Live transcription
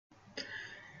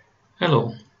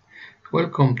Hello,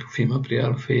 welcome to FEMAP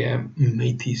Real FEA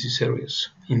Made Easy series.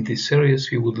 In this series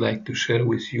we would like to share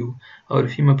with you our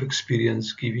FEMAP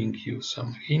experience, giving you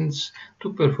some hints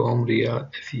to perform Real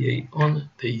FEA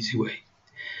on the easy way.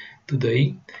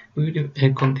 Today we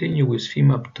will continue with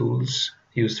FEMAP tools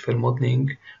used for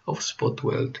modeling of spot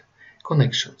weld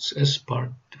connections as part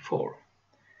 4.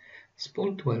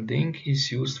 Spot welding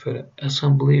is used for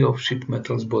assembly of sheet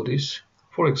metals bodies,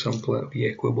 for example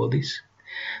vehicle bodies.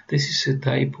 This is a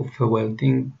type of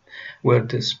welding where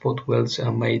the spot welds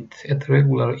are made at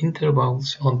regular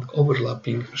intervals on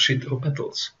overlapping sheet of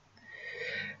metals.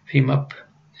 FEMAP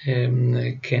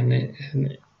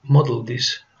can model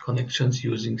these connections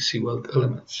using C-weld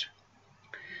elements.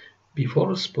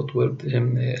 Before spot weld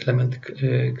element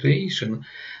creation,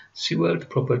 C-weld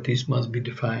properties must be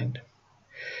defined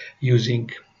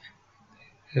using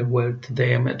a weld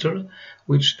diameter,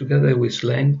 which together with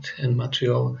length and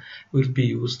material will be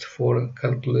used for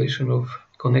calculation of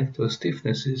connector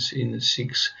stiffnesses in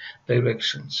 6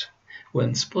 directions.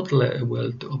 When spot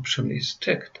weld option is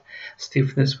checked,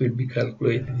 stiffness will be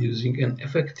calculated using an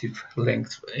effective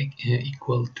length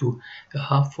equal to a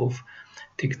half of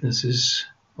thicknesses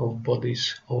of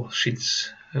bodies or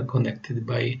sheets connected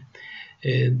by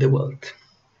the weld.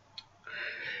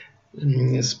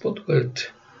 Spot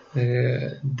weld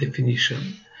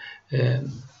definition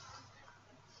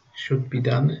should be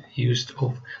done used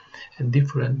of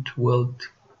different weld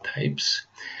types,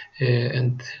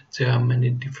 and there are many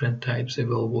different types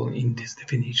available in this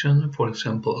definition, for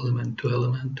example element to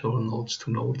element or nodes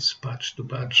to nodes, patch to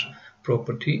patch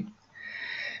property.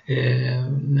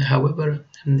 However,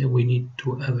 we need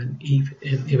to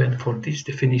even for this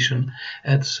definition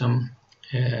add some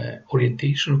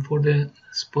orientation for the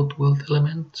spot weld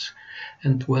elements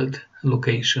and weld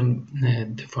location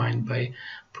defined by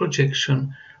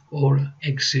projection or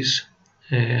axis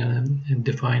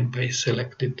defined by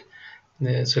selected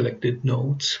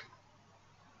nodes.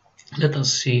 Let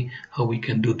us see how we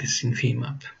can do this in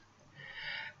FEMAP.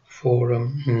 For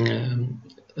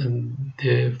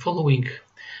the following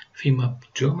FEMAP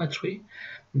geometry,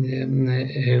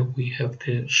 we have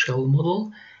the shell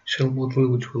model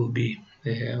which will be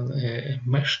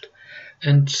meshed,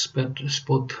 and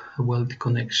spot weld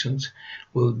connections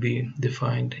will be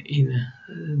defined in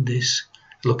this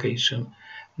location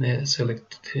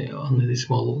selected on this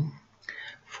model.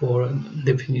 For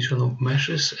definition of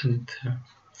meshes and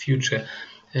future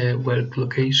weld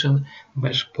location,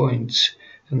 mesh points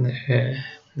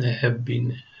have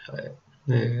been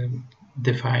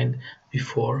defined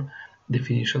before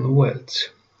definition of welds.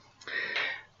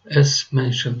 As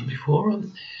mentioned before,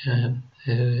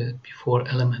 before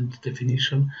element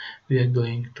definition, we are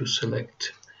going to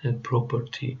select a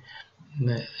property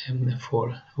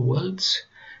for welds.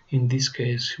 In this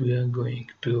case, we are going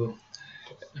to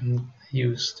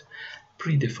use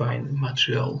predefined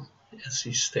material, as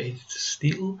is stated,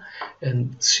 steel,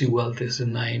 and C-weld is the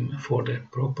name for the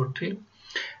property,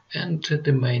 and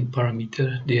the main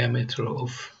parameter, diameter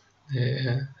of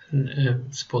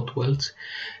spot welds,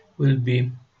 will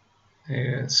be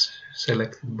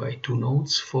selected by 2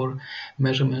 nodes for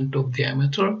measurement of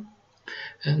diameter,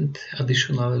 and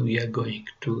additionally we are going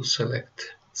to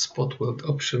select spot weld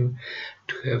option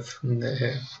to have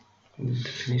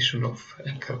definition of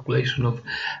and calculation of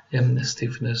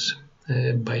stiffness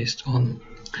based on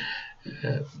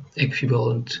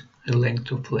equivalent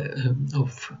length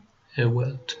of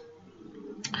weld.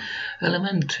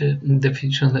 Element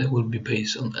definition will be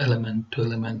based on element to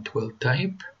element weld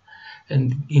type,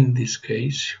 and in this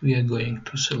case we are going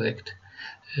to select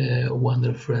one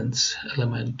reference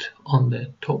element on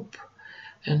the top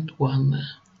and one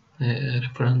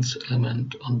reference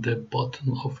element on the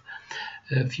bottom of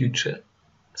future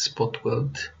spot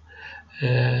weld.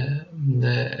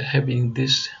 Having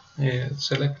this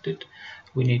selected,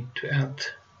 we need to add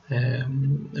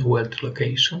weld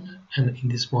location, and in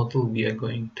this model we are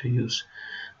going to use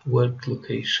weld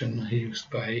location used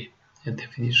by a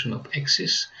definition of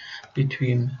axis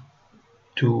between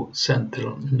 2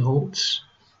 central nodes,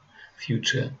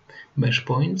 future mesh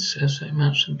points, as I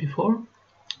mentioned before.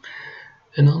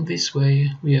 And on this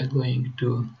way we are going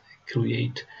to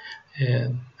create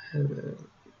a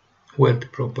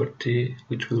weld property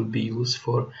which will be used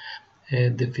for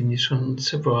definition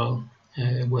several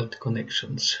weld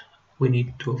connections. We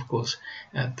need to, of course,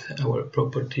 add our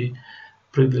property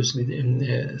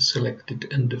previously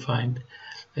selected and defined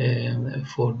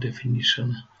for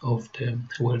definition of the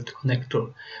weld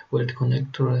connector. Weld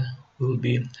connector will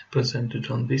be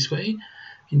presented on this way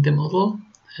in the model,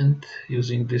 and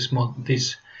using this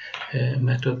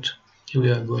method we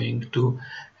are going to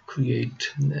create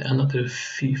another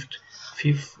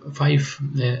five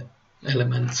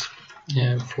elements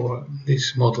for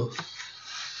this model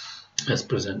as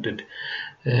presented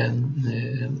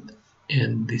in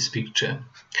this picture.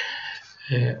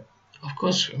 Of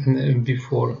course,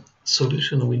 before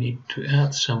solution we need to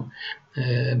add some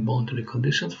boundary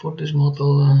conditions for this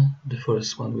model. The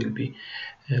first one will be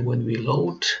when we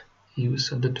load,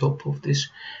 use at the top of this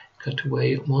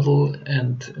cutaway model,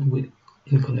 and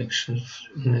in connection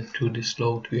to this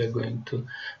load we are going to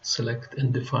select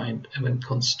and define event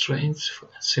constraints,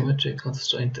 symmetric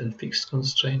constraint and fixed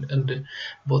constraint at the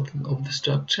bottom of the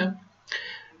structure.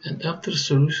 And after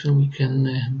solution we can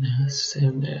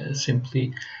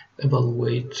simply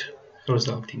evaluate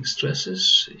resulting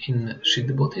stresses in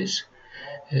sheet bodies,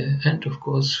 and of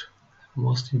course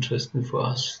most interesting for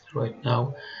us right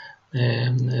now,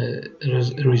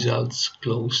 results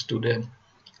close to the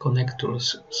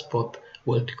connectors, spot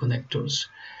weld connectors.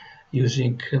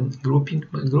 Using group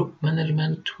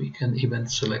management we can even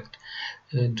select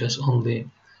just only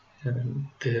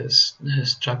the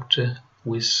structure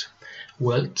with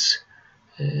welds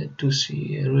to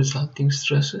see resulting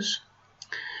stresses.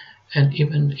 And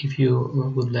even if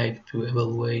you would like to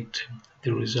evaluate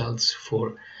the results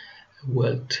for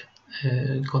weld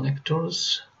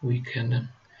connectors, we can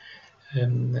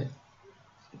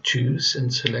choose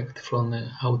and select from the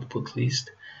output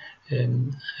list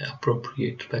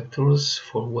appropriate vectors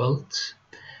for welds,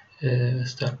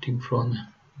 starting from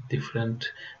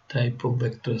different type of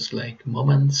vectors like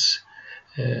moments,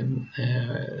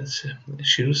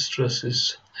 shear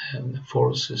stresses,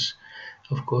 forces,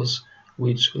 of course,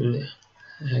 which will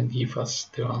give us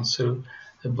the answer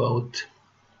about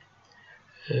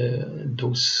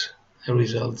those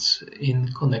results in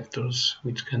connectors,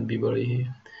 which can be very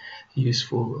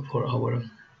useful for our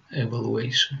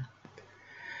evaluation.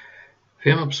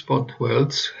 FEMAP spot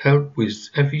welds help with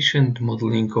efficient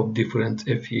modeling of different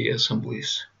FEA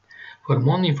assemblies. For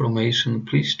more information,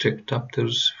 please check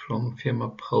chapters from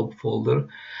FEMAP help folder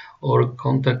or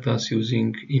contact us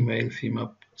using email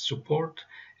FEMAP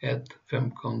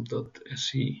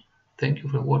support@femcom.se. Thank you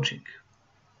for watching.